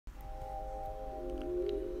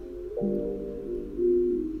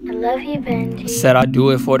I love you, Benji. Said I do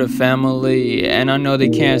it for the family, and I know they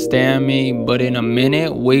can't stand me, but in a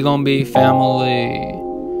minute, we gon' be family.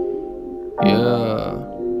 Yeah.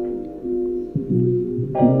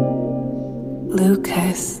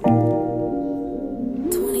 Lucas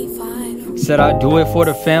 25. Said I do it for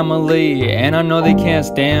the family, and I know they can't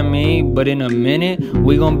stand me, but in a minute,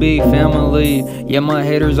 we gon' be family. Yeah, my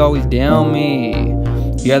haters always down me.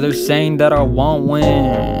 Yeah, they're saying that I won't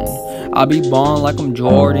win. I be ballin' like I'm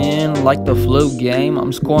Jordan, like the flu game.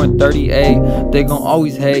 I'm scoring 38, they gon'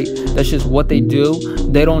 always hate. That's just what they do.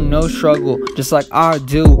 They don't know struggle, just like I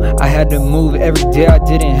do. I had to move every day, I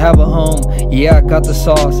didn't have a home. Yeah, I got the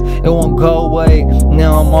sauce, it won't go away.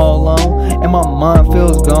 Now I'm all alone, and my mind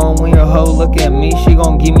feels gone. When your hoe look at me, she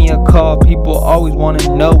gon' give me a call. People always wanna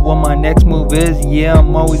know what my next move is. Yeah,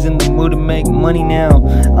 I'm always in the mood to make money now.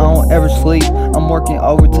 I don't ever sleep, I'm working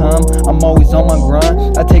overtime. I'm always on my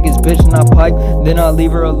grind. I take his bitch and I pipe, then I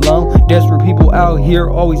leave her alone. Desperate people out here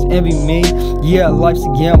always envy me. Yeah, life's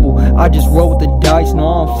a gamble, I just roll with the dice. No,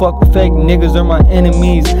 I don't fuck with fake niggas, they're my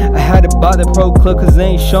enemies. I had to buy the pro club cause they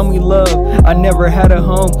ain't show me love. I never had a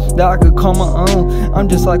home that I could call my own. I'm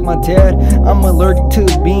just like my dad, I'm allergic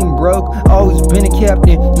to being broke. Always been a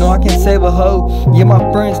captain, no I can't save a hoe. Yeah,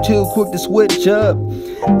 my friends too quick to switch up.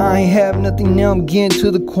 I ain't have nothing, now I'm getting to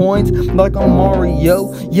the coins like I'm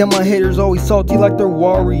Mario. Yeah, my haters always salty like they're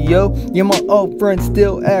Wario. Yeah, my old friends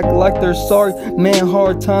still act like they're sorry. Man,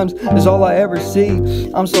 hard times is all I ever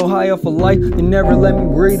see. I'm so high off of life, they never let me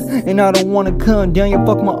breathe. And I don't wanna come down, yeah,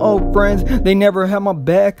 fuck my old friends. They never had my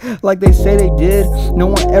back like they say they did. No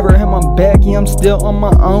one ever had my back, yeah, I'm still on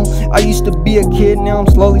my own. I used to be a kid, now I'm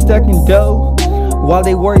slowly stacking dough. While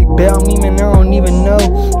they worry about me, man, I don't even know.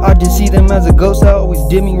 I just see them as a ghost, I always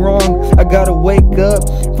did me wrong. I gotta wake up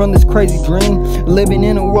from this crazy dream. Living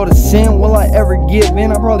in a world of sin, will I ever give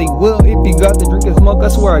in? I probably will. If you got the drink and smoke, I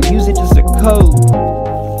swear I use it just a code.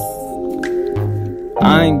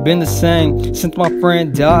 I ain't been the same since my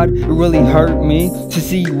friend died. It really hurt me to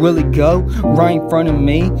see you really go right in front of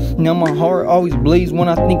me. Now my heart always bleeds when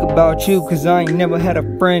I think about you, cause I ain't never had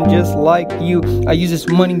a friend just like you. I use this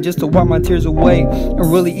money just to wipe my tears away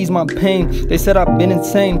and really ease my pain. They said I've been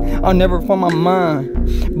insane, I'll never find my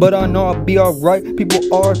mind, but I know I'll be alright.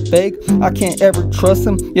 People are fake, I can't ever trust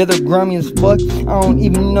them. Yeah, they're grimy as fuck. I don't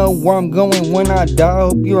even know where I'm going when I die. I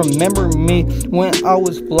hope you remember me when I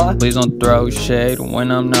was fly. Please don't throw shade when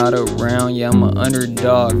I'm not around. Yeah, I'm an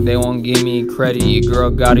underdog, they won't give me credit. Your girl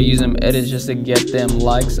gotta use them edits just to get them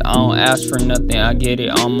likes. I don't ask for nothing, I get it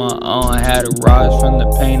on my own. I had to rise from the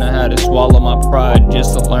pain, I had to swallow my pride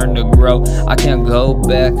just to learn to grow. I can't go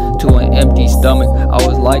back to an empty stomach. I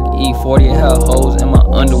was like E40, had holes in my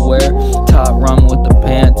underwear, top ramen with the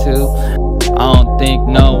pan too. I don't think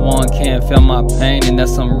no one can feel my pain, and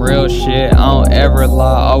that's some real shit. I don't ever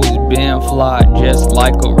lie, always been fly, just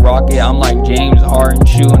like a rocket. I'm like James Harden,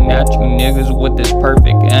 shooting at you niggas with this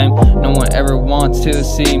perfect aim. No one ever wants to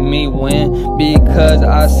see me win because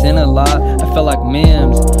I sin a lot. I feel like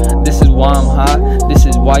memes. This is why I'm hot, this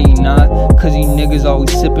is why you not, cause you niggas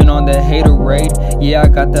always sipping on that haterade. Yeah, I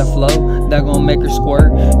got that flow that gon' make her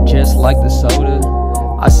squirt just like the soda.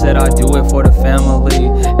 I said I do it for the family,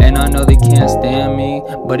 and I know they can't stand me,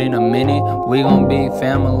 but in a minute, we gon' be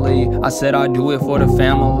family. I said I do it for the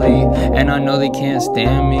family, and I know they can't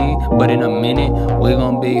stand me, but in a minute, we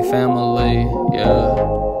gon' be family, yeah.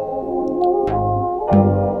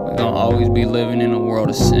 We gon' always be living in a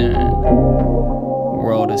world of sin.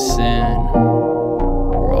 World of sin.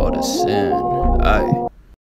 World of sin. Aye.